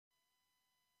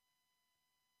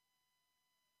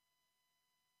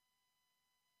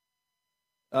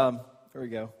There we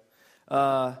go.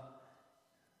 Now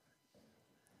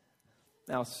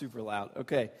it's super loud.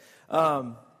 Okay.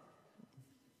 How's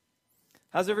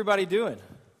everybody doing?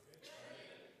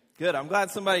 Good. I'm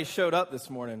glad somebody showed up this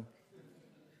morning.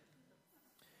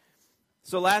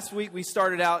 So last week we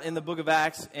started out in the book of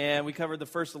Acts, and we covered the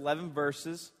first 11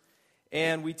 verses,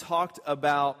 and we talked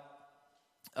about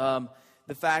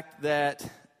the fact that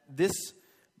this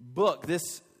book,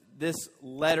 this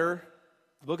letter,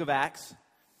 the book of Acts,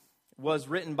 was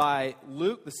written by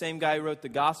Luke, the same guy who wrote the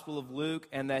Gospel of Luke,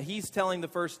 and that he's telling the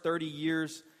first 30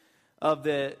 years of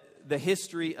the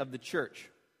history of the church.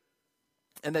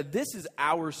 And that this is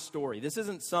our story. This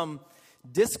isn't some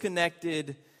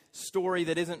disconnected story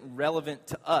that isn't relevant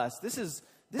to us. This is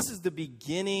the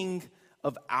beginning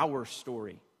of our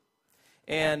story.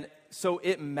 And so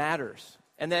it matters.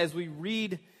 And as we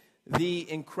read the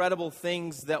incredible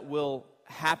things that will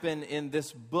happen in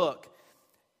this book,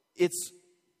 it's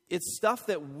stuff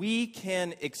that we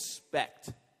can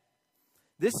expect.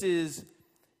 This is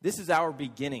our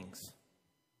beginnings.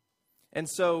 And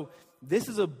so this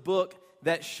is a book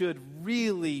that should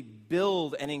really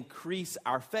build and increase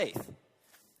our faith.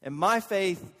 And my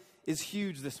faith is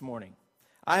huge this morning.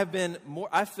 I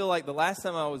feel like the last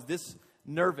time I was this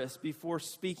nervous before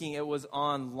speaking, it was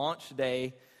on launch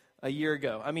day a year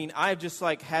ago. I mean, I've just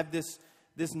had this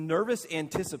nervous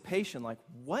anticipation, like,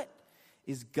 what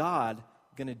is God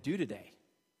going to do today?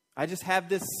 I just have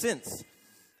this sense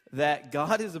that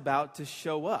God is about to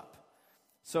show up.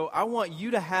 So I want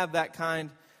you to have that kind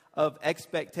of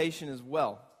expectation as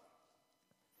well.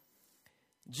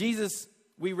 Jesus,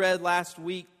 we read last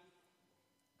week,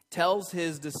 tells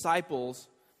his disciples,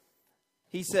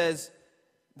 he says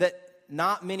that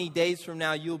not many days from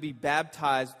now you'll be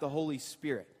baptized with the Holy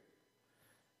Spirit.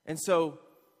 And so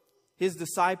his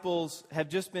disciples have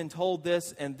just been told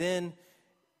this, and then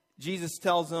Jesus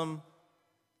tells them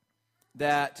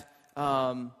that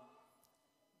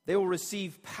they will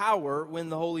receive power when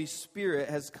the Holy Spirit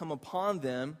has come upon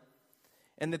them,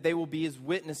 and that they will be his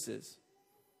witnesses.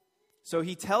 So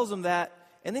he tells them that,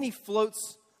 and then he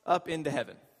floats up into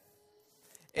heaven.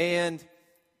 And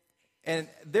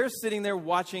they're sitting there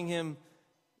watching him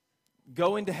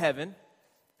go into heaven,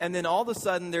 and then all of a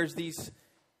sudden there's these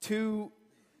two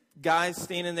guys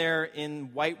standing there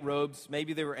in white robes,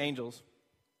 maybe they were angels,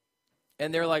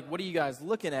 and they're like, "What are you guys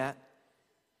looking at?"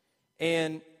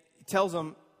 And he tells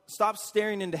them, "Stop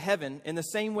staring into heaven. In the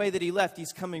same way that he left,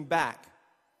 he's coming back."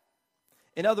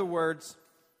 In other words,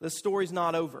 the story's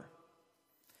not over.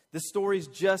 The story's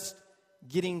just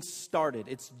getting started.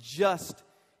 It's just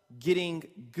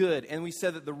getting good. And we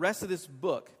said that the rest of this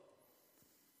book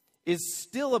is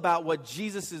still about what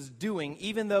Jesus is doing,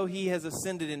 even though he has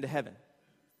ascended into heaven.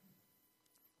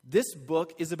 This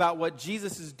book is about what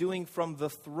Jesus is doing from the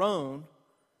throne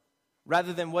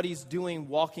rather than what he's doing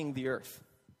walking the earth.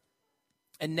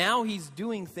 And now he's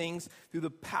doing things through the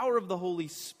power of the Holy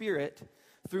Spirit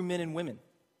through men and women.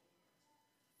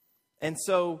 And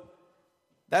so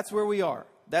that's where we are.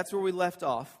 That's where we left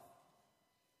off.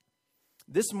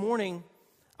 This morning,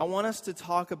 I want us to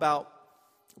talk about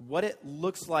what it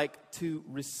looks like to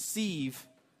receive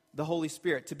the Holy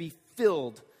Spirit, to be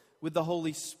filled with the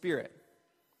Holy Spirit.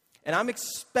 And I'm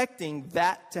expecting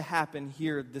that to happen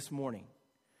here this morning.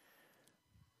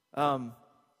 I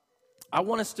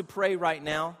want us to pray right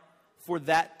now for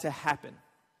that to happen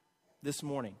this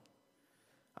morning.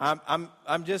 I'm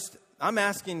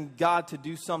asking God to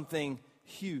do something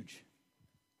huge.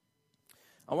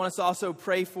 I want us to also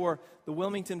pray for the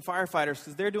Wilmington firefighters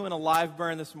because they're doing a live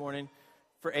burn this morning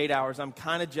for 8 hours. I'm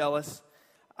kind of jealous.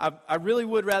 I really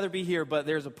would rather be here, but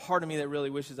there's a part of me that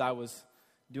really wishes I was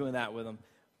doing that with them.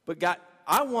 But God,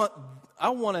 I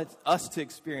wanted us to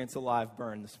experience a live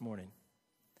burn this morning.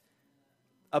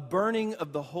 A burning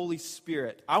of the Holy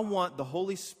Spirit. I want the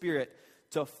Holy Spirit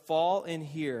to fall in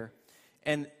here,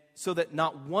 and so that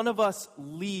not one of us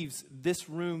leaves this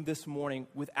room this morning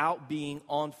without being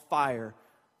on fire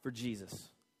for Jesus.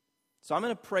 So I'm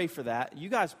going to pray for that. You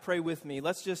guys pray with me.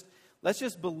 Let's just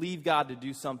believe God to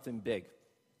do something big.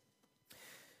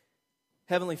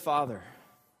 Heavenly Father,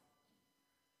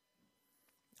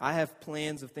 I have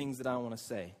plans of things that I want to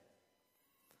say.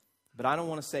 But I don't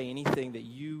want to say anything that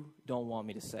you don't want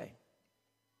me to say.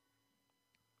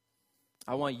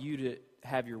 I want you to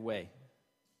have your way.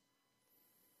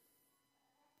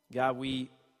 God, we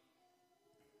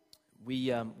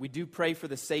do pray for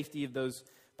the safety of those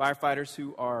firefighters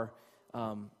who are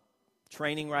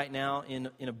training right now in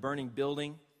a burning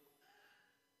building.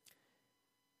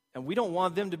 And we don't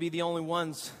want them to be the only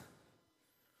ones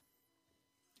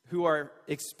who are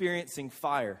experiencing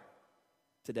fire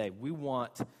today. We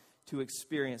want to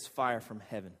experience fire from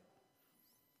heaven.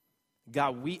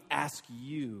 God, we ask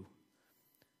you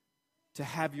to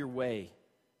have your way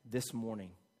this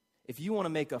morning. If you want to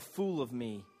make a fool of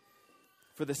me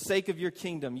for the sake of your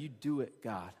kingdom, you do it,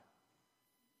 God.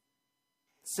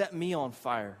 Set me on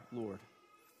fire, Lord.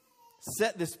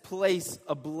 Set this place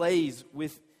ablaze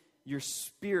with your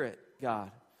Spirit,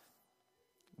 God.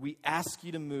 We ask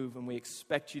you to move, and we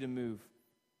expect you to move.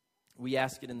 We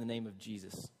ask it in the name of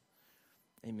Jesus.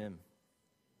 Amen.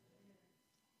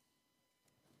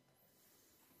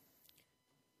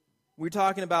 We're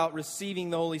talking about receiving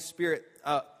the Holy Spirit.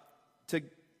 To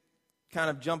kind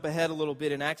of jump ahead a little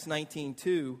bit, in Acts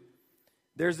 19:2,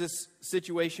 there's this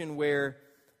situation where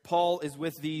Paul is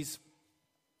with these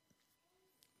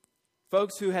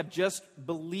folks who have just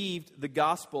believed the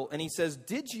gospel, and he says,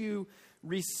 "Did you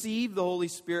receive the Holy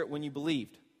Spirit when you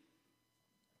believed?"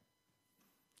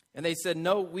 And they said,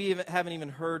 "No, we haven't even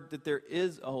heard that there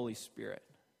is a Holy Spirit."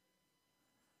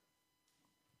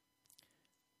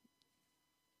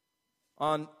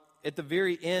 At the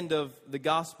very end of the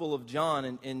Gospel of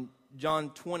John, in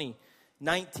John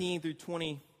 20:19 through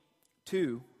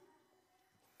 22,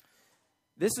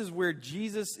 this is where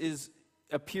Jesus is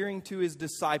appearing to his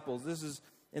disciples. This is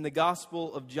in the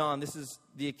Gospel of John. This is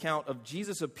the account of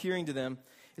Jesus appearing to them.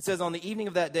 It says, "On the evening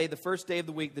of that day, the first day of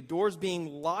the week, the doors being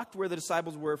locked where the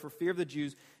disciples were for fear of the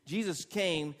Jews, Jesus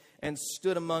came and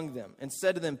stood among them and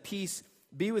said to them, 'Peace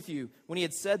be with you.' When he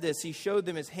had said this, he showed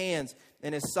them his hands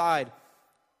and his side.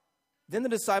 Then the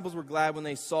disciples were glad when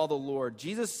they saw the Lord.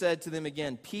 Jesus said to them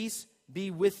again, 'Peace be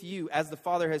with you. As the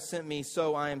Father has sent me,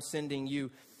 so I am sending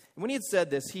you.' And when he had said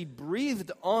this, he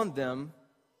breathed on them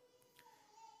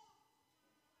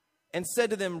and said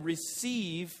to them,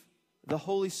 'Receive the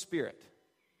Holy Spirit.'"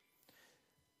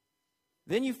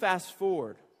 Then you fast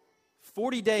forward.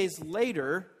 40 days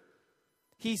later,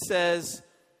 he says,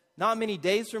 "Not many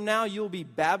days from now, you'll be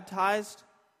baptized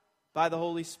by the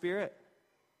Holy Spirit."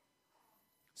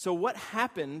 So what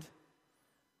happened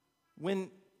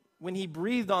when he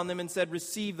breathed on them and said,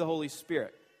 "Receive the Holy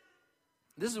Spirit"?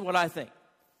 This is what I think.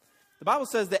 The Bible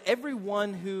says that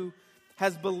everyone who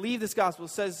has believed this gospel, it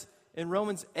says in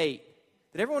Romans 8,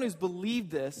 that everyone who's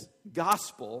believed this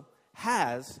gospel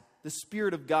has the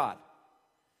Spirit of God.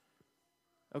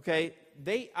 Okay?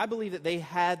 I believe that they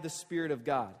had the Spirit of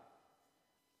God.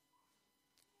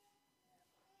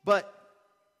 But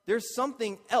there's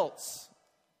something else.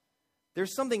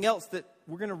 There's something else that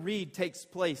we're going to read takes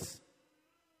place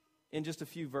in just a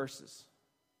few verses.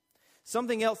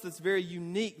 Something else that's very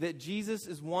unique that Jesus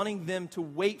is wanting them to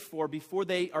wait for before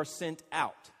they are sent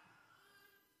out.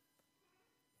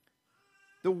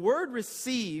 The word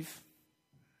receive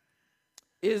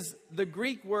is the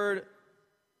Greek word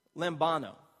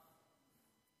lambano.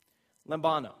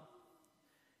 Lambano.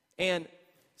 And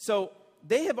so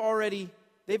they've already,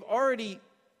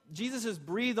 Jesus has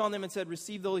breathed on them and said,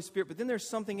 "Receive the Holy Spirit." But then there's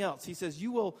something else. He says,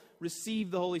 you will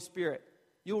receive the Holy Spirit.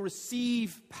 You'll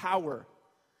receive power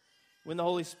when the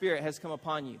Holy Spirit has come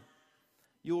upon you.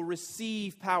 You'll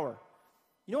receive power.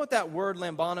 You know what that word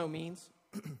lambano means?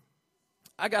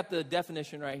 I got the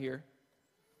definition right here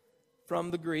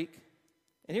from the Greek.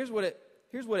 And here's what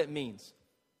it means.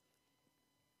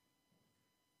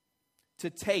 To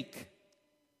take.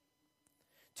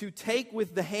 To take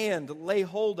with the hand, lay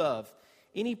hold of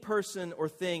any person or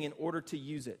thing in order to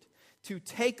use it. To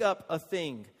take up a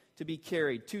thing to be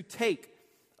carried. To take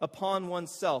upon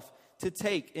oneself. To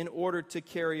take in order to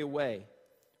carry away.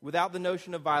 Without the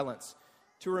notion of violence.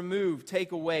 To remove,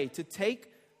 take away. To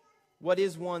take what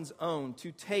is one's own.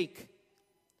 To take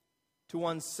to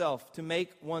oneself. To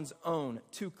make one's own.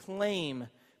 To claim,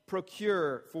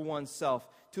 procure for oneself.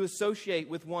 To associate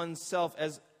with oneself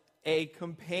as a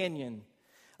companion,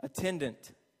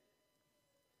 attendant.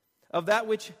 Of that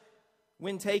which,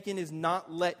 when taken, is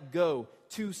not let go.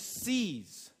 To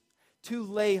seize, to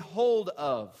lay hold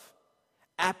of,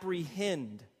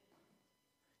 apprehend.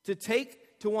 To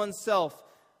take to oneself,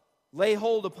 lay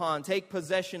hold upon, take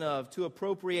possession of, to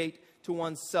appropriate to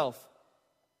oneself.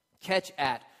 Catch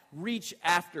at, reach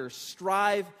after,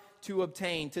 strive to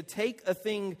obtain. To take a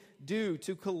thing due,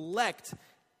 to collect,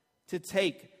 to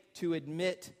take, to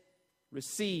admit,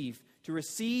 receive. To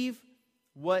receive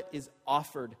what is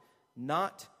offered,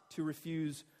 not to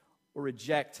refuse or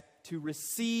reject. To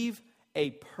receive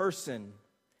a person,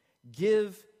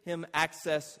 give him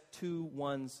access to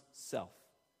one's self.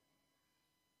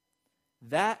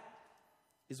 That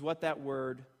is what that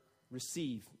word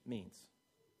receive means.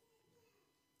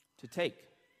 To take,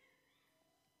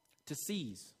 to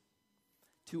seize,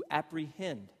 to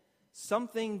apprehend.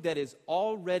 Something that is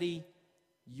already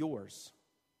yours.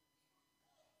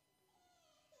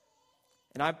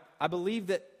 And I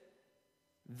believe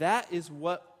that is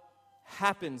what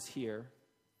happens here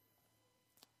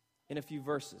in a few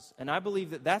verses. And I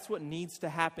believe that that's what needs to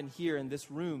happen here in this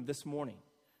room this morning.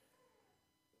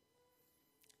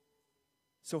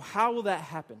 So how will that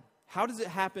happen? How does it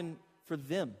happen for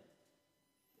them?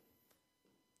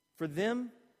 For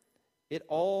them, it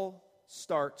all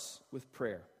starts with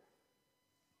prayer.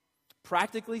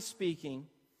 Practically speaking,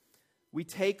 we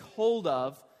take hold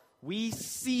of, we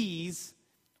seize,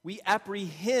 we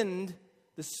apprehend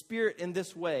the Spirit in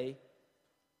this way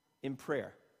in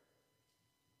prayer.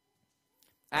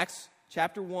 Acts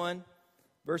chapter 1,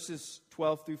 verses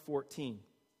 12 through 14.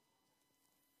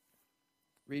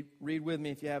 Read with me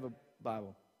if you have a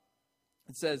Bible.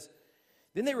 It says,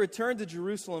 "Then they returned to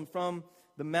Jerusalem from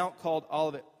the mount called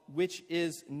Olivet, which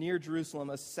is near Jerusalem,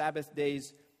 a Sabbath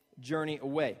day's journey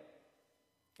away.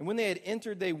 And when they had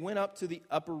entered, they went up to the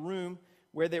upper room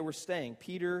where they were staying.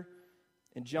 Peter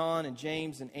and John and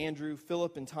James and Andrew,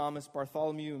 Philip and Thomas,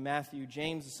 Bartholomew and Matthew,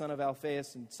 James the son of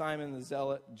Alphaeus and Simon the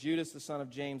Zealot, Judas the son of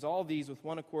James, all these with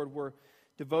one accord were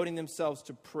devoting themselves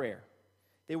to prayer."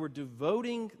 They were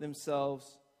devoting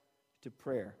themselves to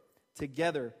prayer,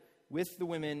 together with the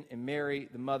women and Mary,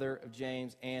 the mother of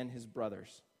James, and his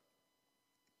brothers.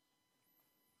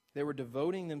 They were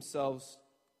devoting themselves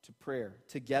to prayer,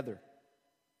 together.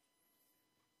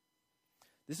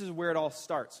 This is where it all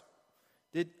starts.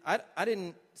 I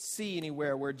didn't see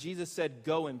anywhere where Jesus said,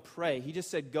 "Go and pray." He just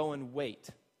said, "Go and wait."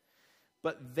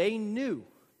 But they knew,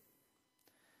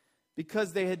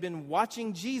 because they had been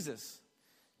watching Jesus.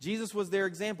 Jesus was their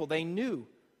example. They knew,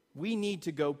 we need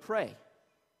to go pray.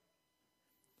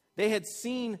 They had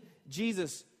seen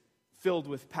Jesus filled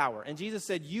with power. And Jesus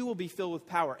said, "You will be filled with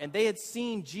power." And they had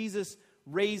seen Jesus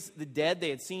raise the dead. They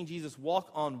had seen Jesus walk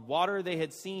on water. They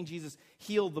had seen Jesus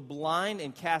heal the blind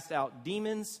and cast out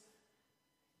demons.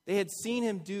 They had seen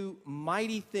him do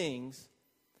mighty things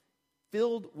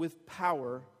filled with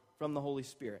power from the Holy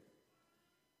Spirit.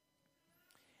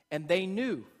 And they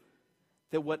knew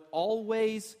that what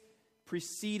always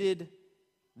preceded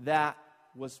that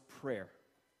was prayer.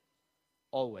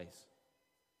 Always.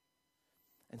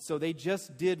 And so they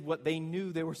just did what they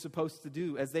knew they were supposed to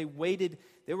do. As they waited,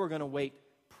 they were going to wait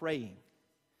praying.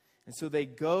 And so they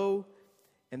go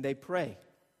and they pray.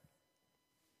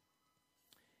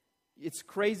 It's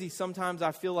crazy. Sometimes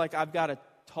I feel like I've got to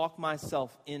talk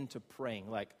myself into praying.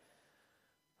 Like,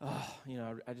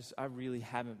 I really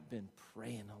haven't been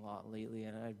praying a lot lately,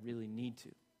 and I really need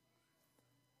to.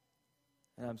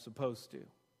 And I'm supposed to.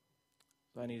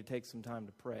 So I need to take some time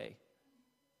to pray.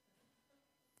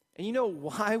 And you know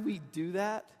why we do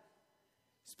that?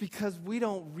 It's because we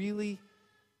don't really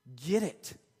get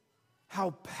it,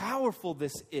 how powerful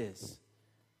this is.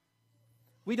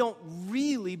 We don't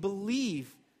really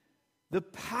believe the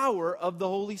power of the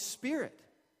Holy Spirit.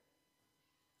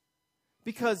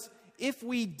 Because if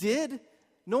we did,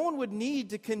 no one would need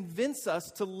to convince us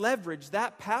to leverage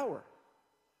that power.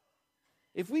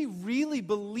 If we really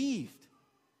believed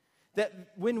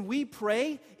that when we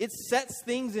pray, it sets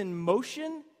things in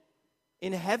motion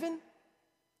in heaven,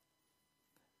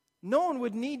 no one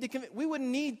would need to, we wouldn't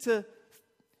need to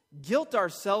guilt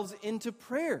ourselves into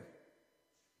prayer.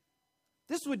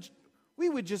 We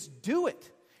would just do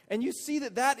it. And you see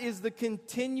that is the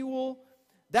continual,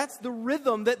 that's the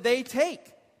rhythm that they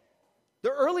take.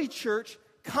 The early church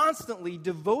constantly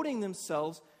devoting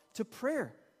themselves to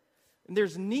prayer. And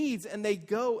there's needs, and they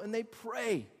go and they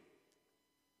pray.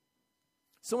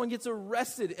 Someone gets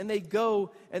arrested, and they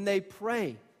go and they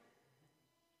pray.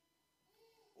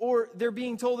 Or they're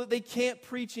being told that they can't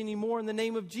preach anymore in the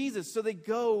name of Jesus, so they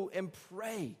go and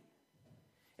pray.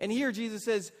 And here Jesus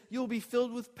says, "You'll be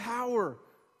filled with power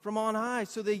from on high."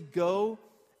 So they go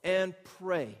and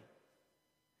pray.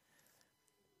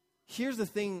 Here's the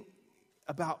thing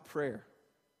about prayer.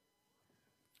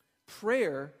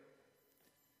 Prayer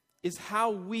is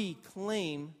how we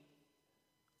claim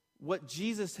what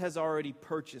Jesus has already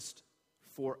purchased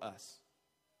for us.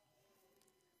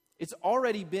 It's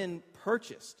already been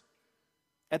purchased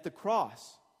at the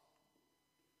cross.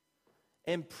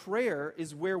 And prayer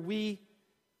is where we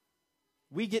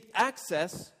get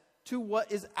access to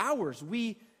what is ours.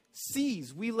 We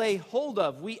seize, we lay hold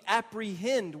of, we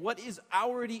apprehend what is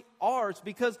already ours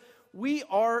because we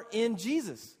are in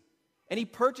Jesus. And He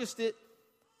purchased it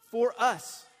for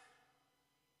us.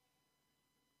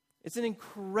 It's an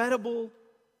incredible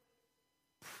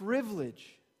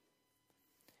privilege.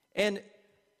 And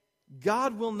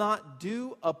God will not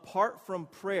do apart from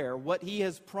prayer what He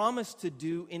has promised to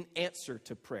do in answer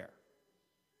to prayer.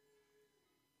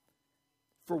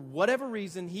 For whatever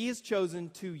reason, He has chosen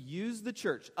to use the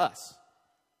church, us,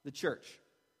 the church,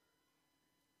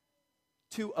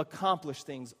 to accomplish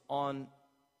things on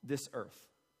this earth.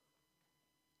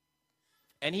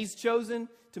 And he's chosen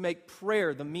to make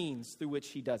prayer the means through which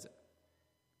he does it.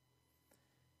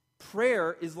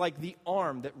 Prayer is like the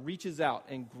arm that reaches out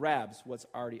and grabs what's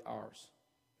already ours.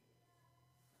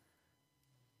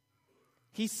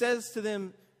 He says to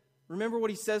them, remember what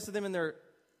he says to them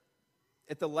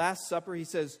at the Last Supper? He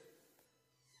says,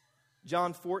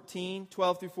 John 14,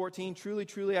 12 through 14, truly,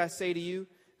 truly, I say to you,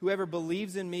 whoever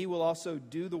believes in me will also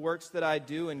do the works that I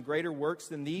do, and greater works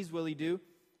than these will he do,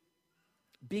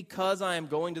 because I am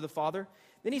going to the Father.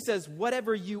 Then he says,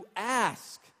 whatever you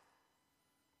ask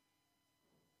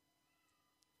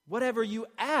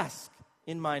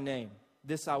in my name,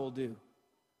 this I will do.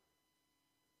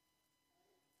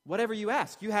 Whatever you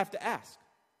ask, you have to ask.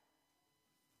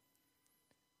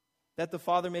 That the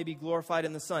Father may be glorified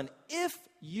in the Son. If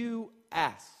you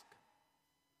ask.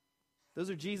 Those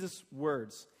are Jesus'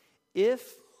 words. If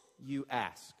you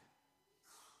ask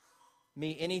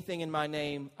me anything in my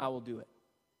name, I will do it.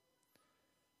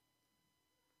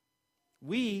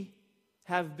 We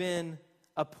have been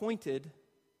appointed,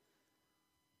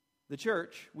 the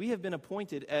church, we have been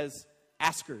appointed as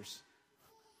askers.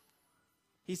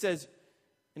 He says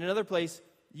in another place,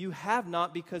 you have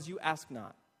not because you ask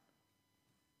not.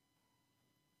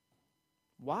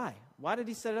 Why? Why did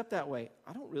he set it up that way?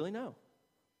 I don't really know.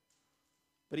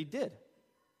 But he did.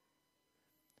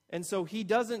 And so he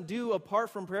doesn't do, apart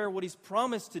from prayer, what he's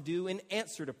promised to do in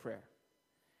answer to prayer.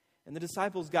 And the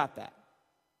disciples got that.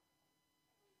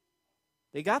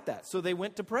 They got that. So they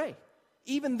went to pray.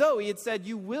 Even though he had said,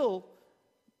 you will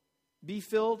be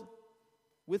filled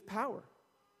with power.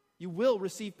 You will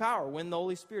receive power when the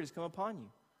Holy Spirit has come upon you.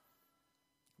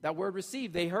 That word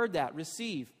receive, they heard that.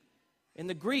 Receive. In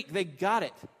the Greek, they got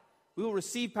it. We will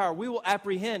receive power. We will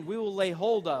apprehend. We will lay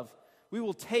hold of. We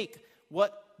will take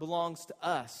what belongs to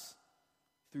us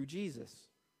through Jesus.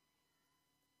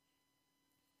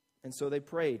 And so they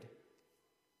prayed.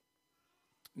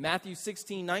 Matthew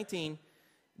 16:19,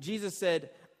 Jesus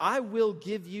said, I will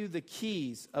give you the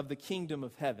keys of the kingdom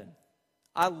of heaven.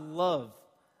 I love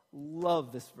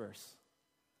this verse.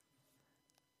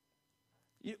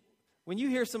 When you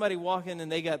hear somebody walking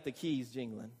and they got the keys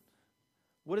jingling,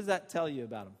 what does that tell you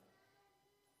about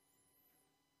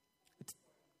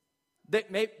them?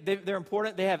 They're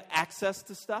important. They have access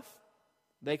to stuff.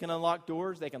 They can unlock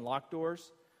doors. They can lock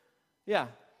doors. Yeah.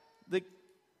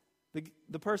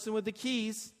 The person with the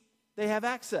keys, they have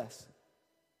access.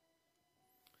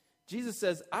 Jesus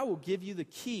says, I will give you the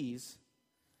keys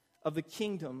of the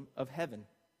kingdom of heaven.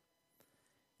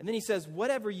 And then he says,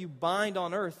 whatever you bind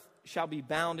on earth shall be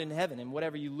bound in heaven, and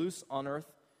whatever you loose on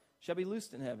earth shall be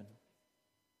loosed in heaven.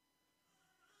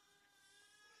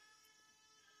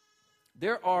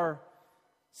 There are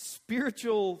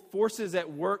spiritual forces at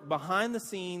work behind the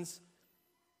scenes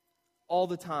all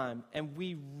the time, and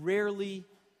we rarely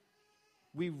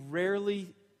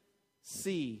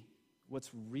see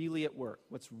what's really at work,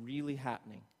 what's really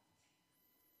happening.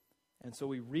 And so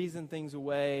we reason things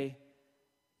away,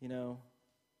 we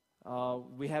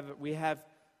have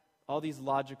all these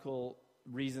logical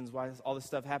reasons why all this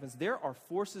stuff happens. There are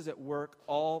forces at work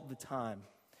all the time.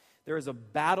 There is a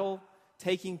battle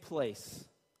taking place.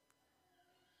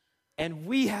 And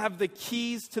we have the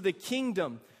keys to the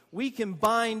kingdom. We can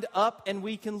bind up and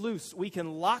we can loose. We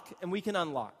can lock and we can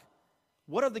unlock.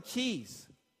 What are the keys?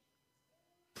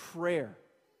 Prayer.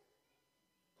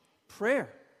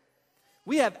 Prayer.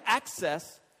 We have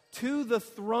access to the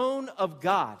throne of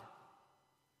God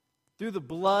through the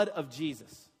blood of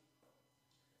Jesus.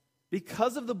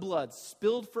 Because of the blood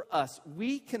spilled for us,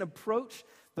 we can approach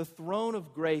the throne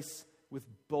of grace with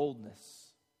boldness.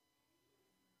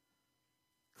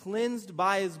 Cleansed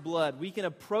by his blood, we can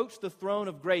approach the throne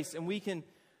of grace and we can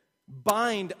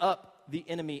bind up the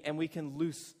enemy and we can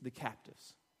loose the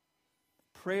captives.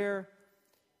 Prayer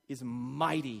is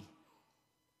mighty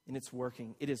in its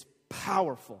working. It is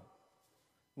powerful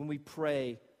when we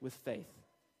pray with faith.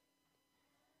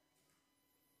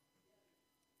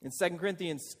 In 2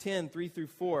 Corinthians 10, 3 through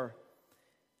 4,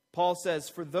 Paul says,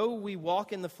 for though we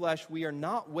walk in the flesh, we are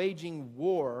not waging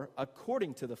war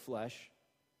according to the flesh.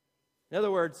 In other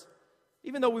words,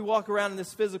 even though we walk around in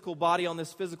this physical body on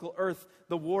this physical earth,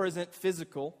 the war isn't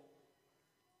physical.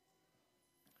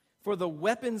 For the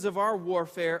weapons of our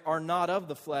warfare are not of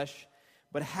the flesh,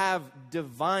 but have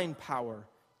divine power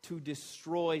to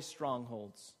destroy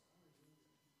strongholds.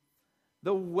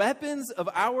 The weapons of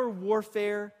our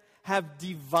warfare have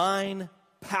divine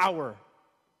power.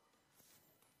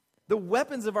 The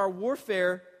weapons of our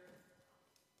warfare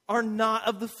are not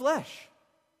of the flesh.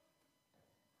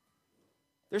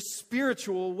 They're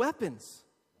spiritual weapons.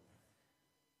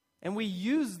 And we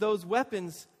use those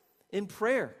weapons in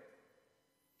prayer.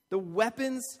 The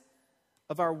weapons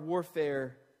of our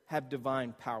warfare have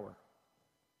divine power.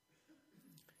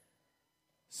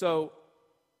 So,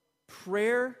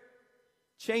 prayer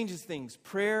changes things.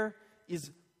 Prayer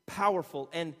is powerful.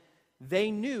 And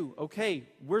they knew, okay,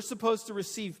 we're supposed to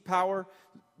receive power.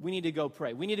 We need to go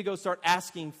pray. We need to go start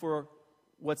asking for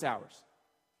what's ours.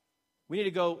 We need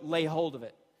to go lay hold of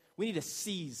it. We need to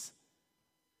seize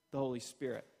the Holy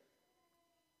Spirit.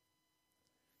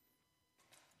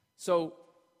 So,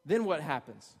 then what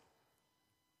happens?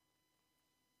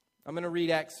 I'm going to read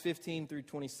Acts 15 through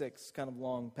 26, kind of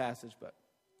long passage, but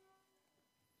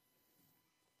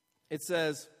it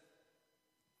says,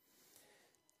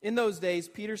 in those days,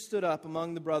 Peter stood up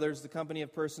among the brothers. The company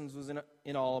of persons was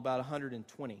in all about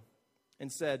 120,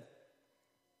 and said,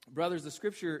 brothers, the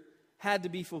scripture had to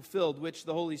be fulfilled, which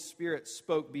the Holy Spirit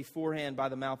spoke beforehand by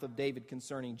the mouth of David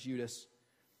concerning Judas,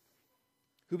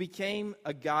 who became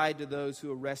a guide to those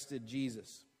who arrested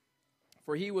Jesus.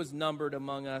 For he was numbered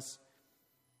among us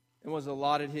and was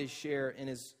allotted his share in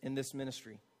this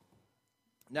ministry.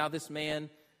 Now this man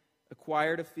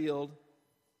acquired a field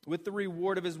with the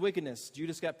reward of his wickedness.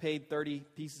 Judas got paid 30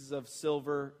 pieces of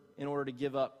silver in order to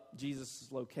give up Jesus'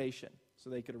 location so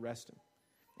they could arrest him.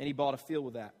 And he bought a field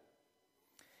with that.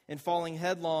 And falling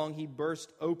headlong, he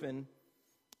burst open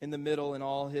in the middle, and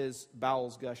all his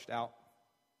bowels gushed out.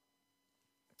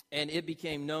 And it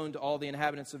became known to all the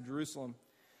inhabitants of Jerusalem,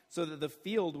 so that the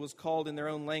field was called in their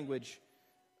own language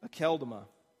Akeldama,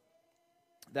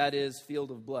 that is,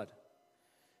 field of blood.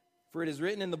 For it is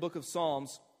written in the book of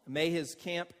Psalms, may his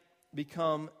camp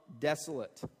become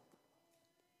desolate,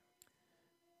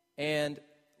 and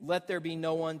let there be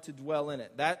no one to dwell in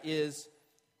it. That is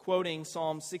quoting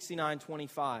Psalm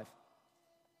 69:25.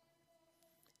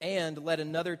 And let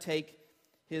another take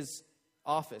his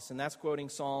office. And that's quoting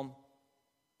Psalm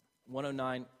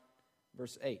 109,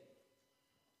 verse 8.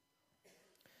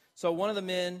 So one of the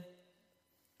men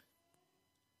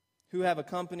who have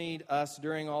accompanied us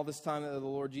during all this time that the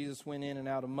Lord Jesus went in and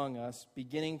out among us,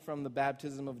 beginning from the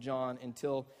baptism of John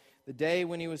until the day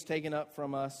when he was taken up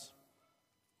from us,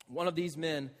 one of these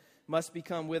men must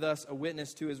become with us a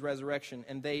witness to his resurrection.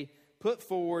 And they put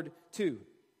forward two,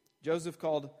 Joseph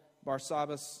called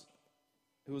Barsabbas,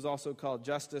 who was also called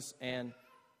Justus, and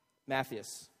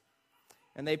Matthias.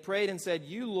 And they prayed and said,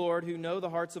 you, Lord, who know the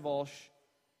hearts of all,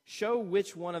 show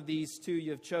which one of these two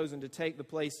you have chosen to take the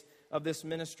place of this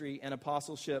ministry and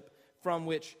apostleship from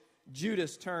which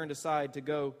Judas turned aside to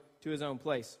go to his own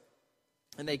place.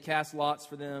 And they cast lots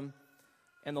for them,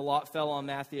 and the lot fell on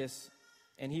Matthias,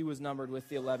 and he was numbered with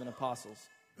the 11 apostles.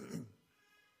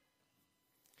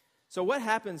 So what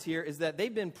happens here is that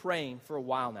they've been praying for a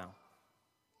while now.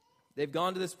 They've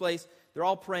gone to this place. They're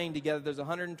all praying together. There's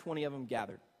 120 of them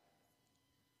gathered.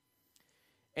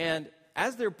 And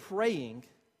as they're praying,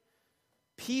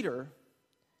 Peter,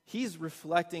 he's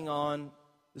reflecting on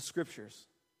the scriptures.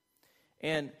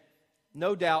 And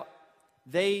no doubt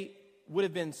they would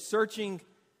have been searching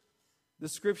the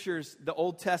scriptures. The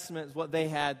Old Testament is what they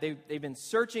had. They've been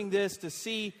searching this to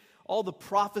see all the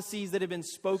prophecies that have been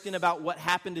spoken about what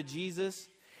happened to Jesus.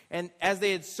 And as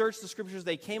they had searched the scriptures,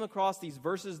 they came across these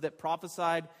verses that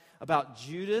prophesied about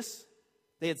Judas.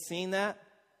 They had seen that.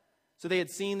 So they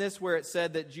had seen this where it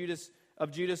said that Judas,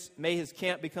 may his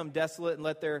camp become desolate and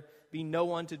let there be no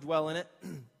one to dwell in it.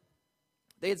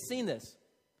 They had seen this.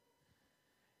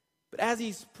 But as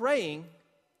he's praying,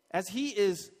 as he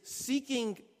is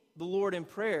seeking the Lord in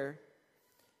prayer,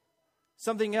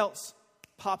 something else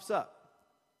pops up.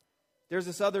 There's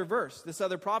this other verse, this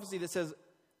other prophecy that says,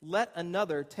 let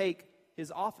another take his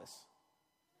office.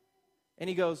 And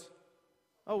he goes,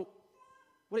 oh,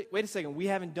 wait a second, we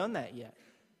haven't done that yet.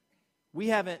 We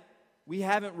haven't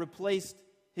replaced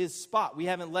his spot. We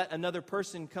haven't let another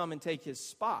person come and take his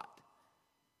spot.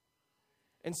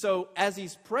 And so as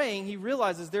he's praying, he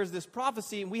realizes there's this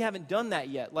prophecy and we haven't done that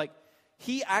yet. Like,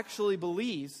 he actually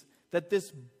believes that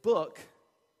this book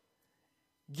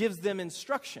gives them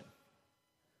instruction.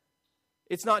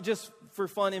 It's not just for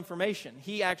fun information.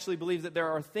 He actually believes that there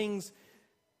are things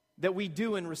that we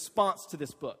do in response to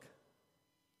this book.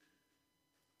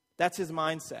 That's his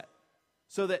mindset.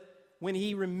 So that when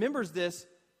he remembers this,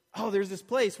 oh, there's this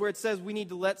place where it says we need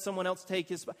to let someone else take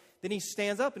his spot. Then he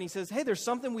stands up and he says, hey, there's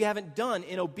something we haven't done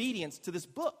in obedience to this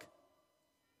book.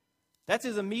 That's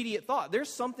his immediate thought. There's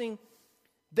something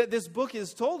that this book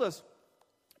has told us.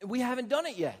 We haven't done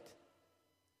it yet.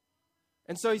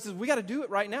 And so he says, we got to do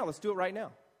it right now. Let's do it right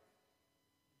now.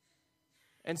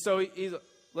 And so he's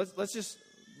let's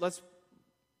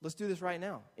do this right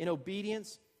now in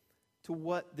obedience to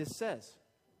what this says.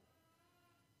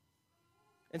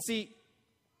 And see,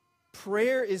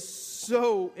 prayer is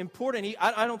so important.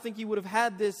 I don't think he would have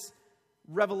had this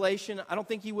revelation. I don't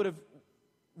think he would have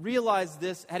realized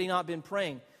this had he not been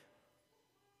praying.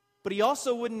 But he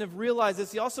also wouldn't have realized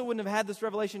this. He also wouldn't have had this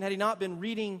revelation had he not been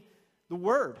reading the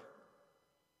Word.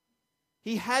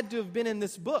 He had to have been in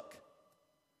this book.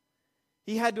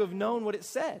 He had to have known what it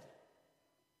said.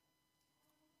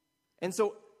 And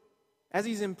so, as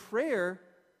he's in prayer,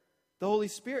 the Holy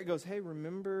Spirit goes, hey,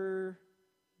 remember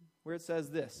where it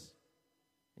says this?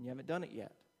 And you haven't done it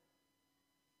yet.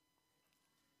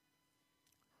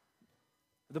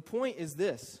 The point is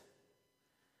this,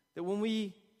 that when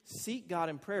we seek God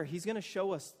in prayer, He's going to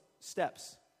show us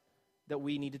steps that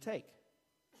we need to take.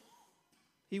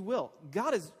 He will.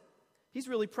 He's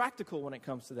really practical when it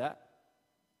comes to that.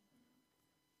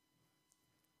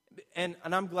 And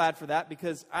I'm glad for that,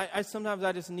 because I sometimes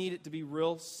I just need it to be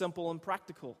real simple and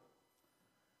practical.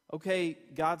 Okay,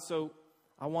 God, so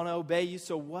I want to obey you,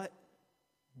 so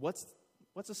what's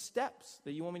the steps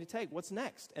that you want me to take? What's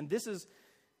next? And this is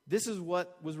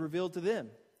what was revealed to them.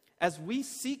 As we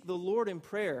seek the Lord in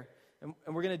prayer, and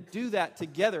we're going to do that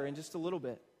together in just a little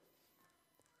bit,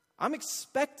 I'm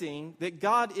expecting that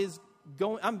God is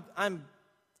going, I'm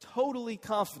totally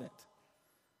confident.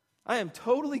 I am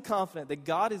totally confident that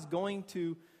God is going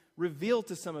to reveal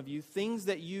to some of you things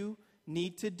that you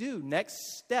need to do,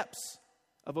 next steps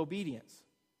of obedience.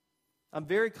 I'm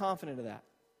very confident of that.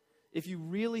 If you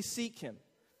really seek Him,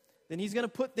 then He's going to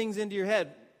put things into your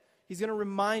head. He's going to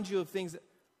remind you of things that,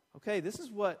 okay, this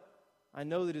is what I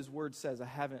know that His Word says. I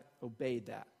haven't obeyed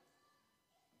that.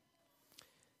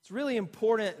 It's really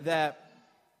important that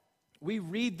we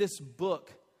read this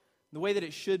book the way that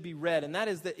it should be read, and that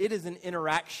is that it is an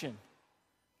interaction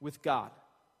with God.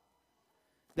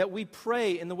 That we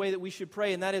pray in the way that we should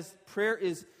pray, and that is, prayer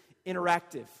is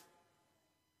interactive.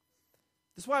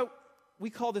 That's why we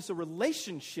call this a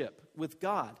relationship with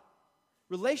God.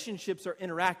 Relationships are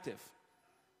interactive.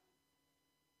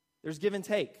 There's give and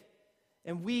take.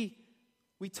 And we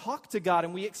talk to God,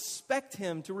 and we expect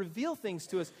Him to reveal things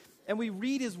to us. And we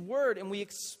read His Word, and we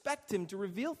expect Him to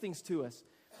reveal things to us.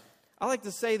 I like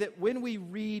to say that when we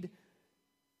read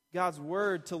God's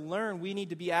Word to learn, we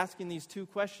need to be asking these two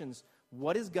questions.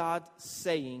 What is God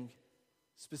saying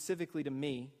specifically to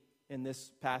me in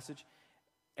this passage?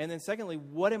 And then secondly,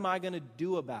 what am I going to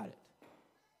do about it?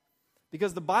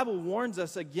 Because the Bible warns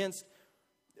us against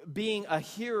being a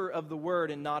hearer of the Word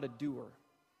and not a doer.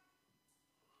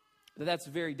 That's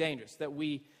very dangerous, that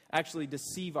we actually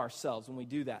deceive ourselves when we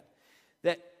do that.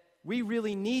 That we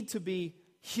really need to be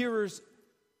hearers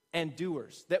and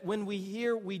doers. That when we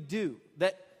hear, we do.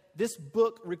 That this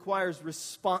book requires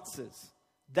responses.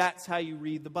 That's how you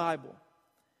read the Bible.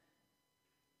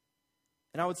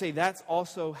 And I would say that's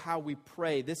also how we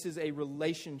pray. This is a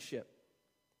relationship.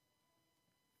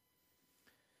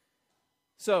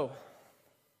 So,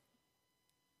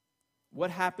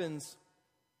 what happens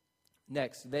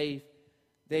next? They've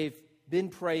been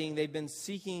praying, they've been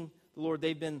seeking the Lord,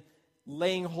 they've been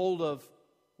laying hold of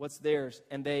what's theirs,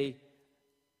 and they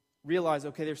realize,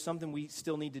 okay, there's something we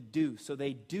still need to do. So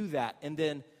they do that. And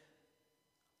then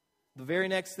the very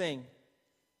next thing,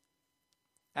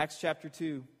 Acts chapter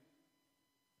 2,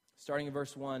 starting in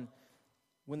verse 1,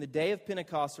 when the day of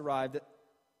Pentecost arrived,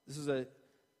 this is a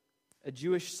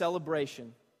Jewish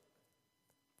celebration.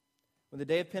 When the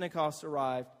day of Pentecost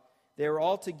arrived, they were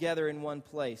all together in one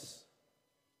place.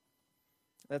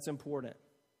 That's important.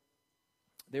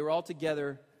 They were all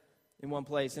together in one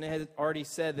place. And it had already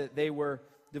said that they were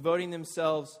devoting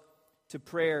themselves to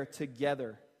prayer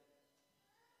together.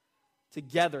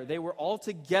 Together. They were all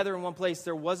together in one place.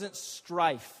 There wasn't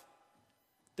strife.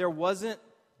 There wasn't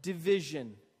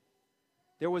division.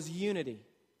 There was unity.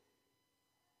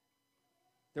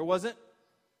 There wasn't,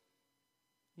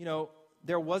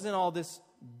 there wasn't all this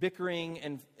bickering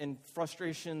and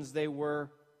frustrations. They were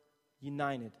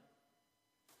united.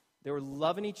 They were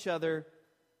loving each other,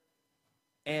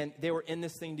 and they were in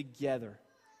this thing together.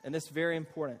 And this is very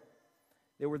important.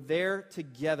 They were there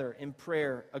together in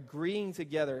prayer, agreeing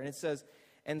together. And it says,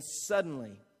 and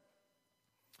suddenly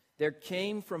there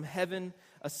came from heaven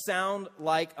a sound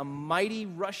like a mighty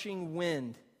rushing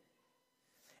wind,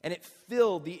 and it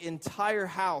filled the entire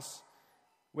house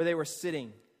where they were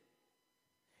sitting.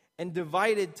 And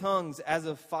divided tongues as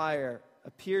of fire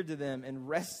appeared to them and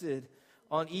rested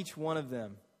on each one of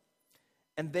them.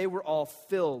 And they were all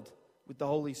filled with the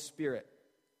Holy Spirit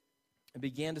and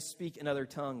began to speak in other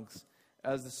tongues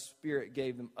as the Spirit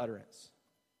gave them utterance.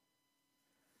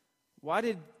 Why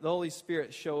did the Holy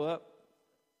Spirit show up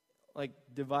like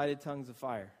divided tongues of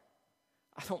fire?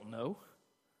 I don't know.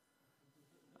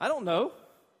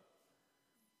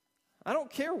 I don't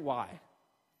care why.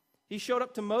 He showed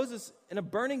up to Moses in a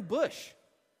burning bush.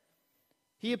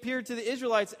 He appeared to the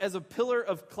Israelites as a pillar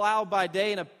of cloud by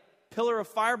day and a pillar of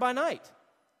fire by night.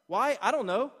 Why? I don't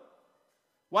know.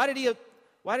 Why did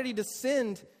he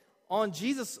descend on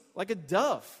Jesus like a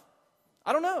dove?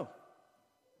 I don't know.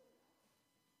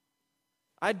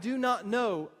 I do not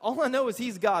know. All I know is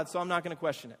he's God, so I'm not going to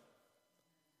question it.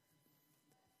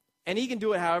 And he can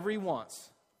do it however he wants.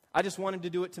 I just want him to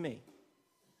do it to me.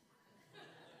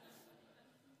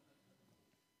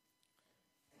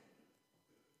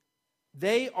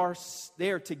 They are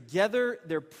together,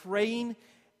 they're praying,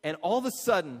 and all of a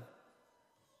sudden,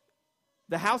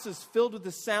 the house is filled with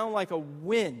the sound like a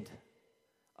wind,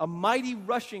 a mighty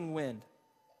rushing wind.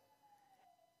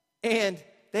 And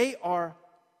they are,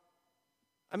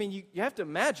 you have to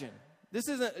imagine, this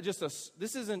isn't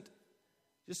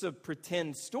just a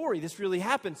pretend story. This really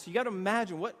happened. So you got to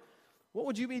imagine, what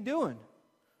would you be doing?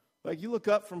 Like, you look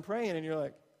up from praying and you're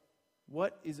like,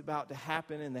 what is about to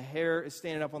happen? And the hair is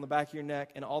standing up on the back of your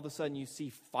neck, and all of a sudden you see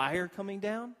fire coming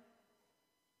down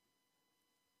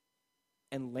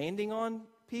and landing on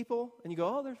people, and you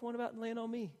go, oh, there's one about to land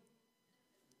on me.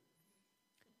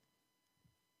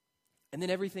 And then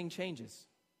everything changes.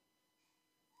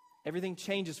 Everything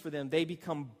changes for them. They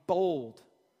become bold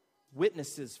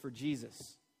witnesses for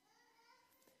Jesus.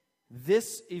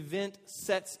 This event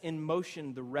sets in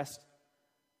motion the rest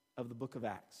of the book of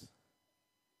Acts.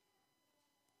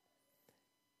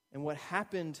 And what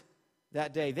happened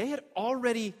that day,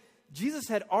 Jesus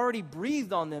had already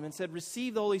breathed on them and said,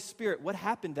 receive the Holy Spirit. What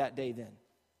happened that day then?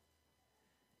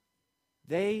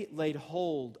 They laid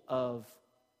hold of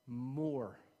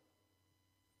more.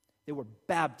 They were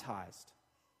baptized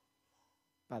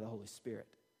by the Holy Spirit,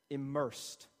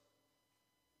 immersed.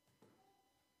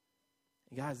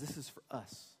 And guys, this is for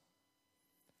us.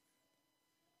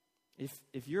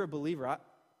 If you're a believer,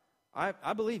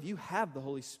 I believe you have the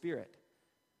Holy Spirit.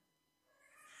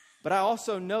 But I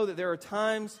also know that there are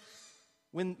times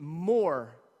when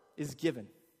more is given.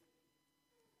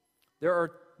 There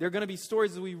are going to be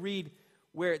stories that we read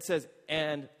where it says,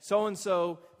 and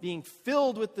so being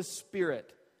filled with the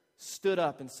Spirit stood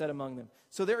up and said among them.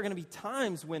 So there are going to be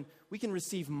times when we can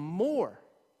receive more.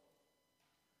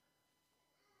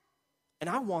 And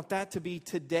I want that to be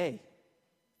today.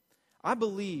 I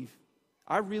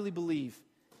really believe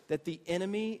that the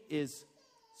enemy is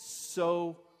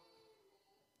so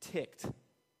ticked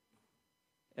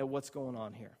at what's going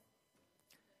on here.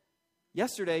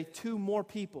 Yesterday, 2 more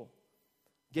people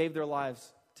gave their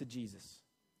lives to Jesus.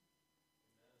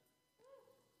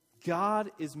 God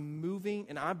is moving,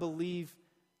 and I believe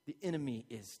the enemy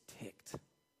is ticked.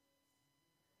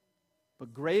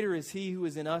 But greater is he who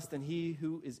is in us than he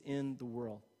who is in the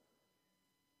world.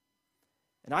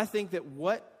 And I think that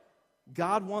what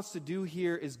God wants to do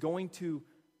here is going to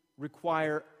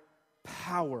require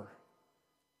power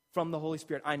from the Holy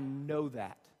Spirit. I know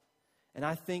that. And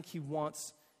I think he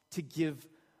wants to give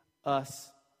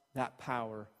us that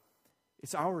power.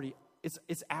 It's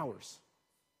ours.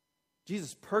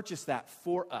 Jesus purchased that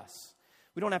for us.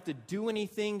 We don't have to do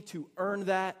anything to earn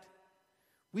that.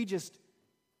 We just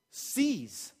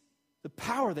seize the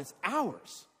power that's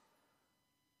ours.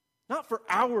 Not for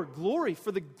our glory,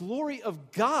 for the glory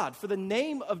of God, for the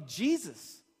name of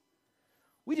Jesus.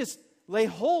 We just lay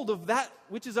hold of that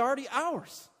which is already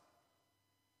ours.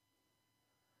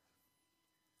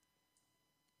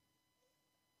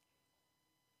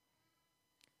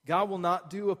 God will not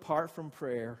do apart from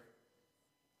prayer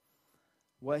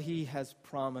what he has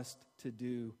promised to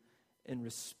do in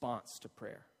response to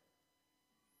prayer.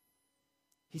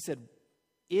 He said,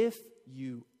 if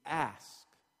you ask,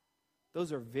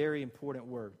 those are very important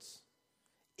words.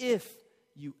 If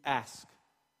you ask,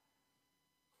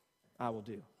 I will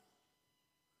do.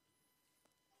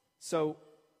 So,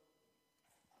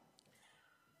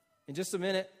 in just a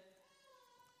minute,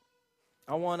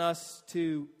 I want us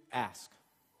to ask.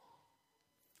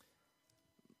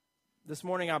 This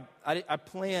morning, I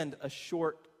planned a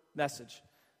short message.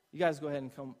 You guys go ahead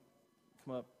and come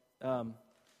up.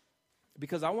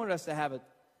 Because I wanted us to have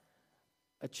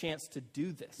a chance to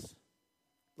do this.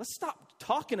 Let's stop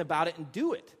talking about it and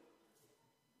do it.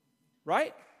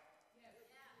 Right?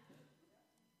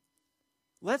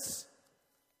 Let's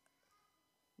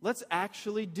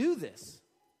actually do this.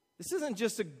 This isn't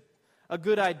just a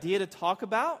good idea to talk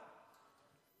about.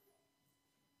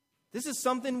 This is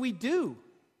something we do.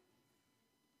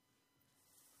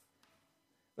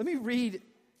 Let me read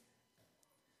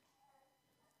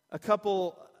a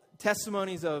couple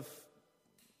testimonies of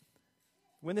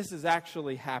when this has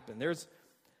actually happened. There's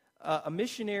a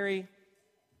missionary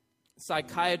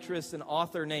psychiatrist and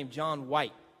author named John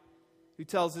White, who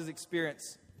tells his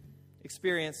experience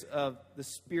of the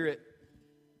Spirit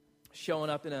showing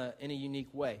up in a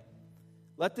unique way.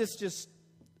 Let this just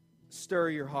stir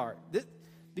your heart.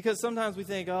 Because sometimes we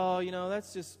think,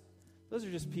 those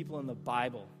are just people in the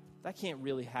Bible. That can't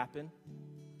really happen.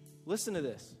 Listen to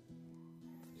this.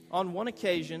 On one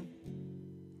occasion,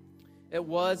 it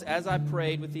was as I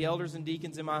prayed with the elders and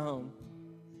deacons in my home,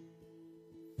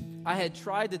 I had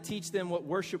tried to teach them what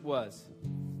worship was.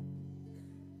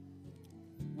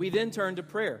 We then turned to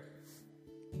prayer.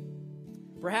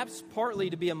 Perhaps partly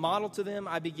to be a model to them,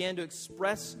 I began to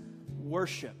express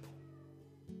worship.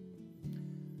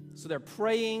 So they're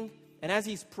praying, and as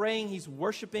he's praying, he's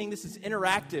worshiping. This is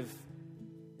interactive.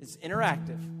 It's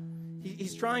interactive.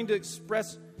 He's trying to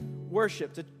express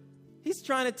worship. He's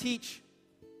trying to teach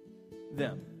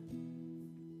them.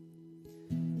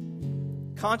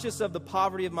 Conscious of the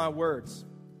poverty of my words,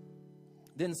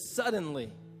 then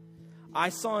suddenly I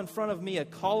saw in front of me a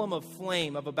column of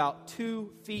flame of about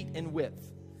 2 feet in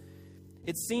width.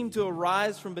 It seemed to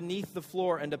arise from beneath the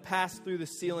floor and to pass through the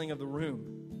ceiling of the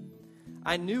room.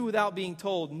 I knew without being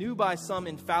told, knew by some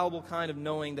infallible kind of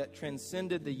knowing that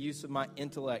transcended the use of my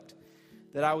intellect,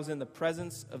 that I was in the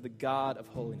presence of the God of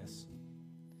holiness.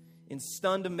 In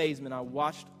stunned amazement, I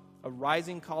watched a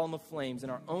rising column of flames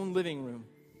in our own living room,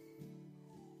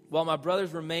 while my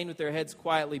brothers remained with their heads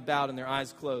quietly bowed and their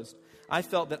eyes closed. I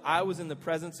felt that I was in the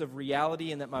presence of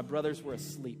reality and that my brothers were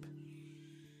asleep.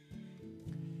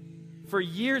 For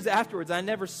years afterwards, I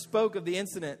never spoke of the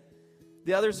incident.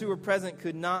 The others who were present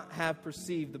could not have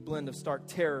perceived the blend of stark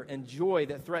terror and joy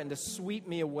that threatened to sweep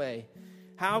me away.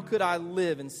 How could I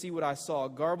live and see what I saw?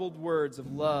 Garbled words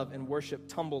of love and worship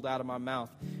tumbled out of my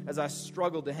mouth as I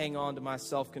struggled to hang on to my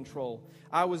self-control.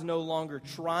 I was no longer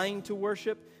trying to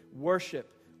worship. Worship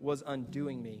was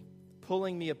undoing me,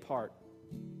 pulling me apart.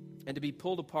 And to be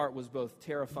pulled apart was both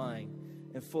terrifying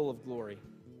and full of glory.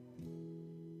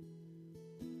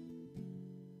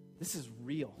 This is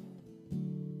real.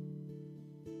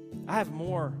 I have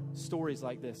more stories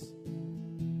like this.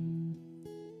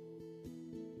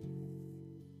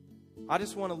 I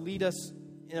just want to lead us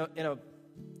in a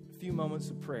few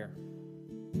moments of prayer.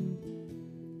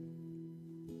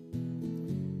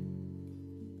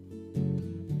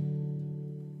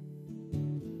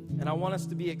 And I want us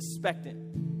to be expectant.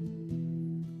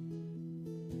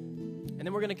 And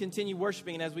then we're going to continue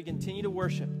worshiping. And as we continue to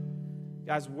worship,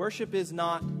 guys, worship is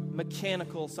not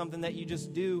mechanical, something that you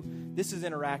just do. This is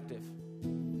interactive.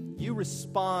 You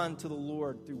respond to the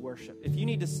Lord through worship. If you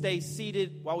need to stay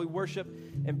seated while we worship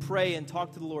and pray and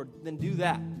talk to the Lord, then do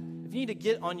that. If you need to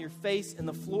get on your face in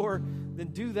the floor, then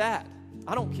do that.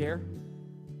 I don't care.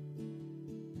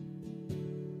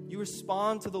 You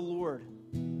respond to the Lord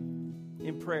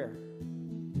in prayer.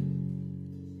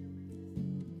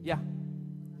 Yeah.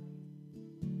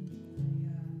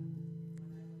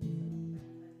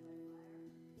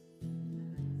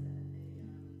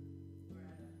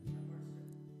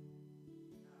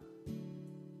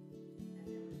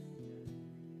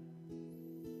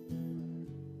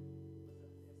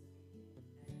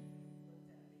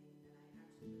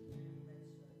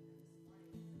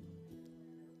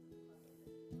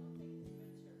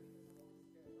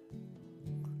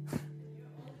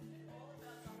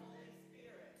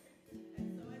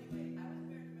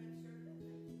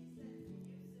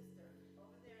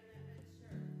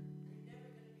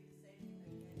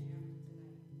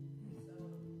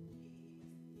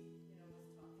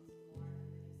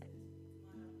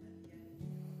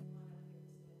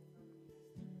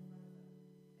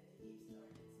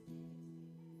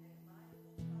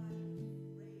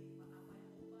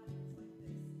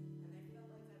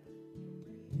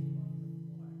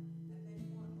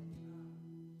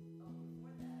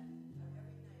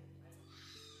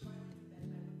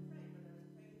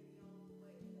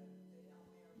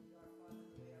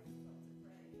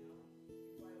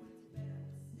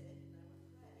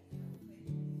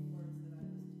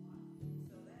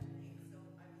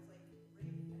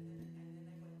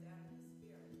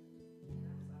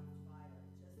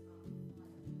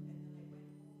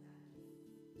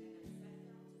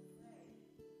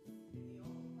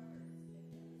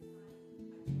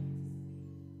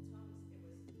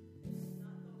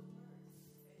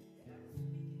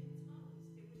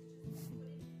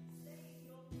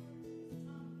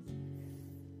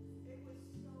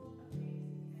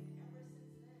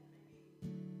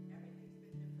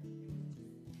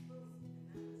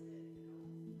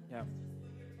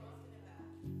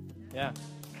 Yeah.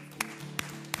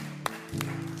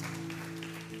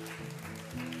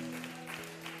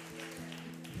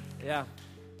 Yeah.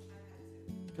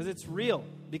 Because it's real.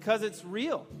 because it's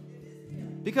real.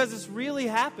 Because this really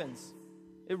happens.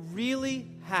 It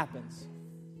really happens.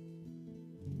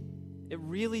 It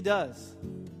really does.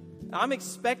 I'm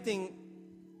expecting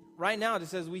right now,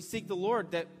 just as we seek the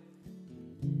Lord, that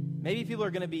maybe people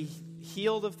are going to be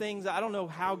healed of things. I don't know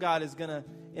how God is going to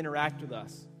interact with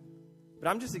us. But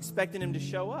I'm just expecting him to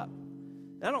show up.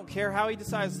 And I don't care how he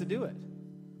decides to do it.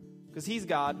 Because he's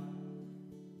God.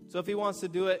 So if he wants to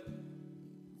do it,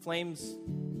 flames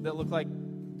that look like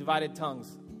divided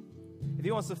tongues. If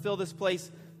he wants to fill this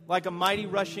place like a mighty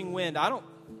rushing wind, I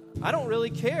don't really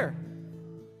care.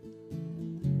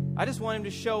 I just want him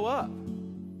to show up.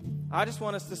 I just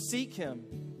want us to seek him.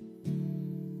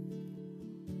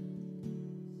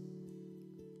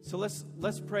 So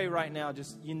let's pray right now,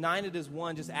 just united as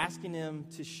one, just asking him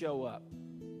to show up.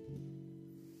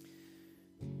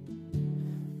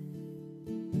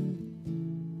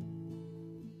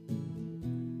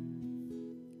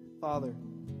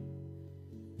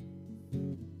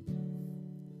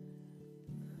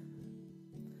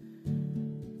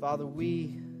 Father,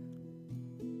 we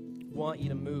want you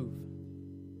to move.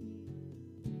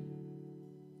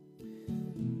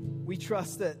 We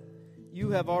trust that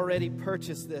you have already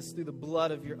purchased this through the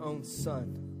blood of your own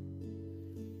Son.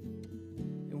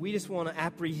 And we just want to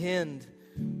apprehend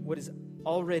what is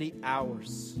already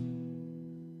ours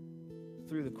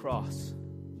through the cross.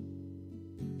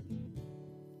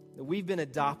 That we've been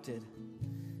adopted.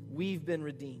 We've been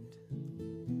redeemed.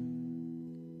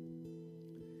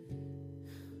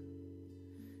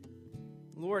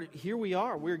 Lord, here we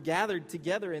are. We're gathered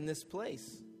together in this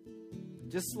place,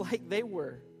 just like they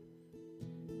were.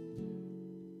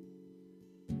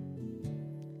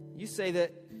 You say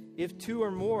that if two or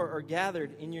more are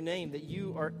gathered in your name, that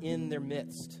you are in their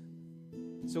midst.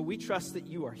 So we trust that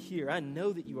you are here. I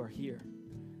know that you are here.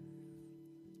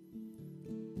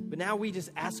 But now we just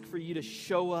ask for you to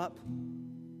show up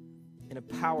in a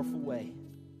powerful way.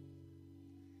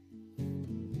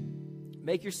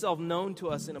 Make yourself known to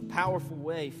us in a powerful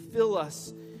way. Fill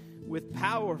us with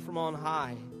power from on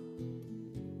high.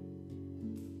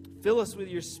 Fill us with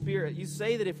your Spirit. You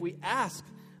say that if we ask,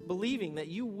 believing that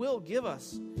you will give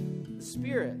us the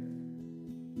Spirit.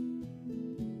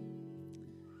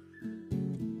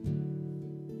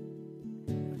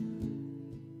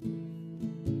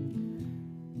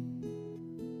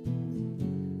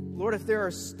 Lord, if there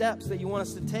are steps that you want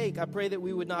us to take, I pray that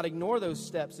we would not ignore those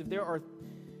steps. If there are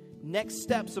next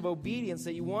steps of obedience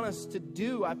that you want us to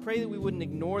do, I pray that we wouldn't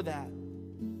ignore that.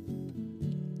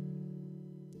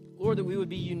 Lord, that we would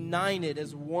be united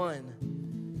as one.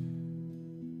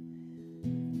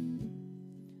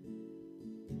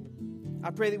 I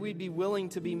pray that we'd be willing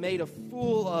to be made a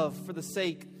fool of for the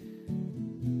sake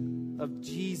of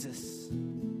Jesus.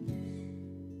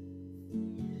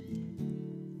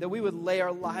 That we would lay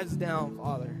our lives down,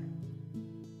 Father.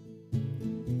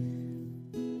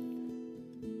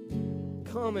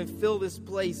 Come and fill this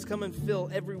place. Come and fill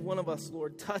every one of us,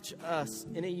 Lord. Touch us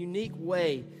in a unique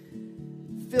way.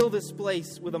 Fill this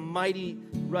place with a mighty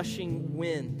rushing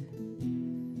wind.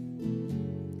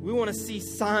 We want to see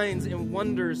signs and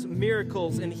wonders,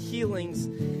 miracles and healings,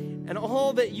 and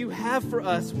all that you have for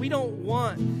us. We don't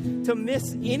want to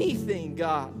miss anything,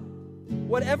 God.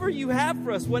 Whatever you have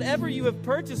for us, whatever you have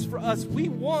purchased for us, we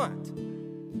want.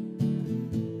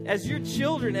 As your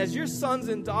children, as your sons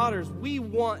and daughters, we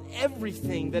want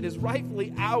everything that is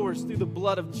rightfully ours through the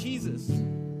blood of Jesus.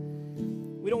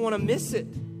 We don't want to miss it.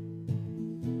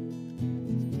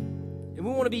 And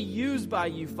we want to be used by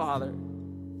you, Father.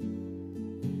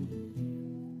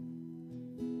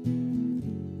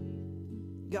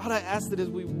 God, I ask that as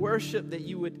we worship, that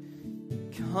you would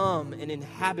come and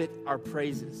inhabit our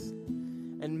praises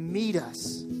and meet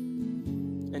us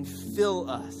and fill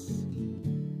us.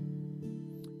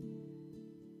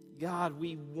 God,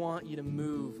 we want you to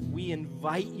move. We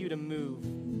invite you to move.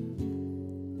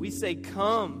 We say,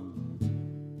 come.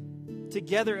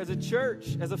 Together as a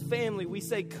church, as a family, we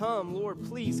say, come, Lord,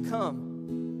 please come.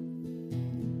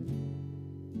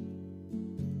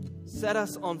 Set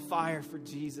us on fire for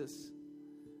Jesus.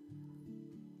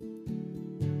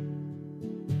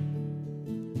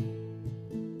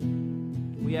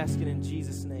 We ask it in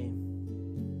Jesus' name.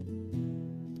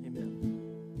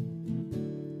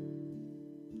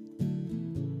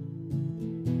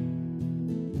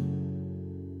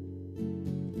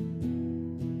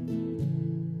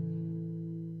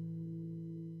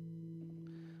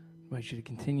 I invite you to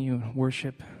continue in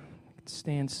worship.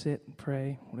 Stand, sit, and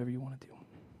pray, whatever you want to do.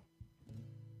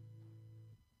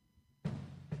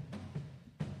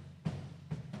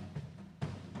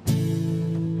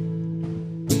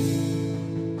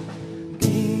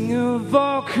 King of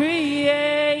all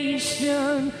creation,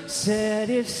 set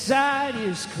aside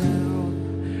his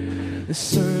crown, the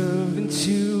servant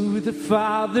to the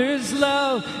Father's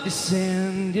love,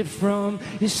 descended from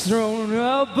his throne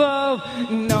above,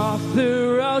 an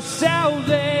author of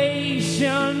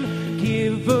salvation,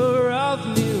 giver of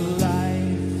new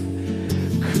life,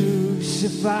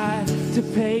 crucified to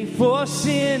pay for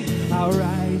sin. Our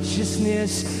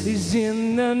righteousness is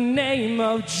in the name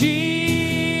of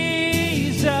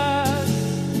Jesus.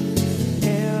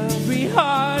 Every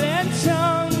heart and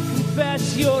tongue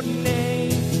confess your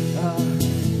name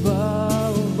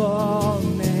above all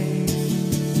names.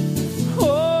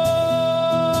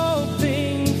 All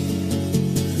things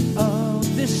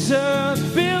of this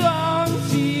earth belong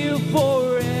to you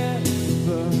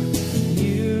forever.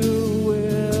 You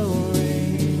will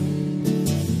reign.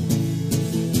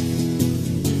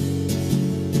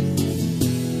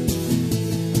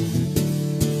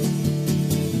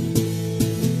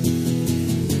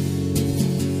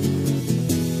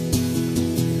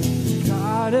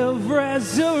 God of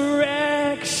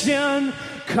resurrection,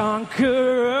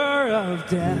 conqueror of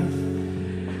death,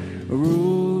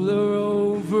 ruler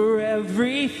over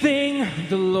everything,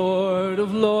 the Lord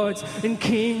of lords and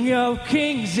King of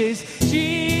kings is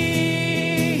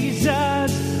Jesus.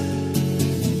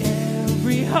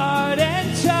 Every heart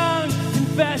and tongue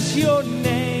confess your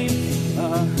name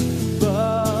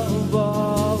above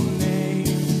all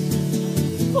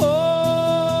names.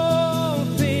 All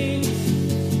things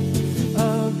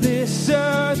of this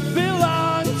earth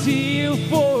belong to you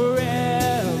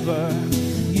forever.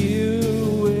 You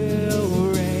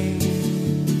will reign.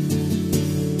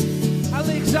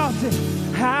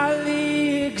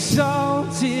 Highly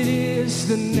exalted is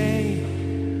the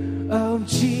name of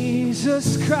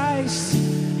Jesus Christ.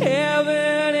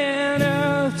 Heaven and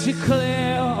earth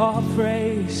declare all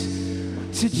praise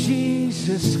to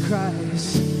Jesus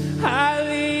Christ.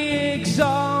 Highly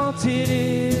exalted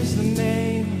is the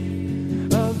name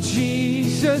of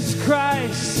Jesus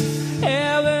Christ.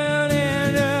 Heaven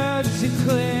and earth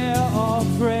declare all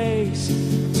praise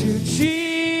to Jesus.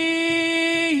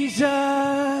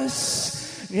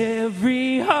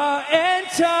 Every heart and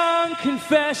tongue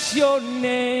confess your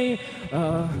name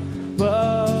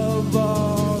above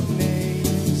all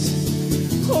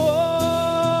names.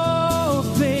 All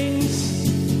things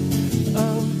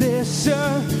of this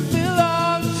earth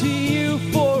belong to you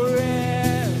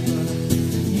forever.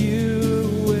 You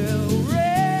will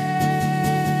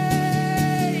reign.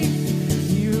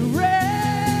 You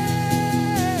reign.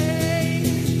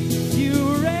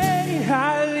 You reign.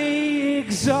 Highly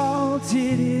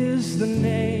exalted is the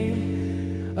name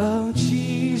of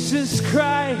Jesus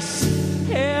Christ.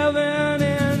 Heaven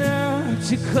and earth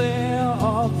declare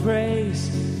all praise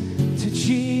to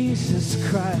Jesus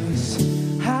Christ.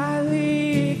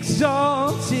 Highly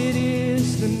exalted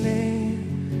is the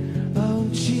name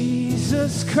of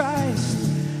Jesus Christ.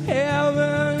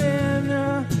 Heaven and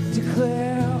earth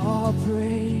declare all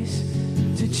praise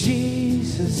to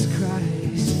Jesus Christ.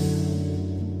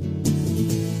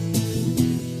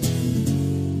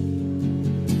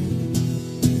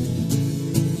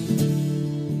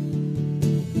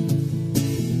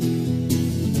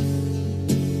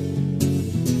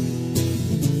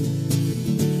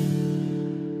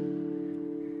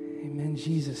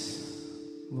 Jesus,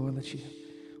 Lord, let you,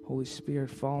 Holy Spirit,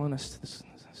 fall on us this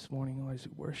morning, Lord, as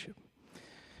we worship.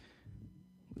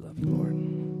 We love you, Lord.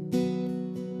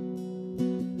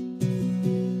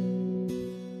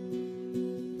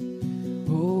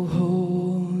 Oh,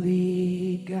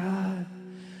 holy God,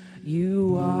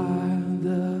 you are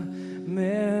the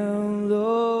melody,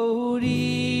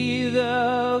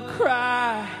 the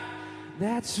cry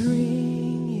that's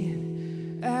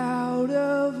ringing out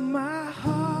of my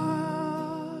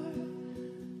heart.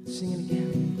 Sing it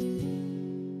again.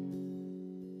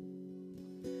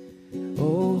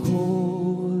 Oh,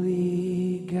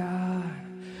 holy God,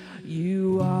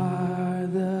 you are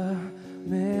the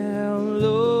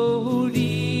melody,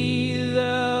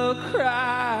 the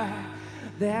cry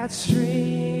that's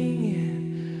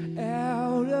ringing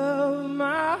out of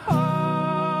my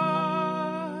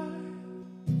heart.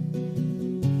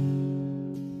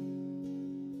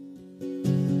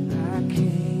 I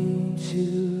came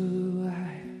to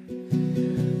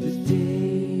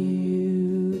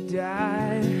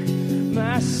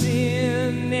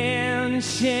sin and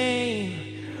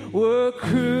shame were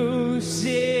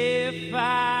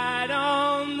crucified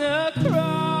on the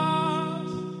cross.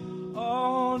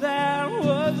 All that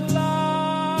was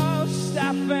lost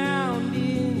I found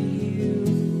in you.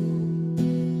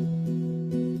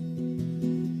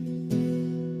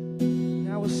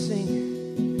 Now we'll sing.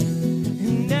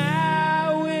 And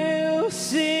I will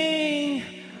sing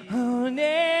on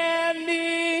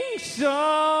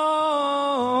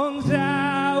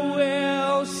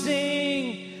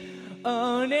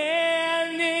running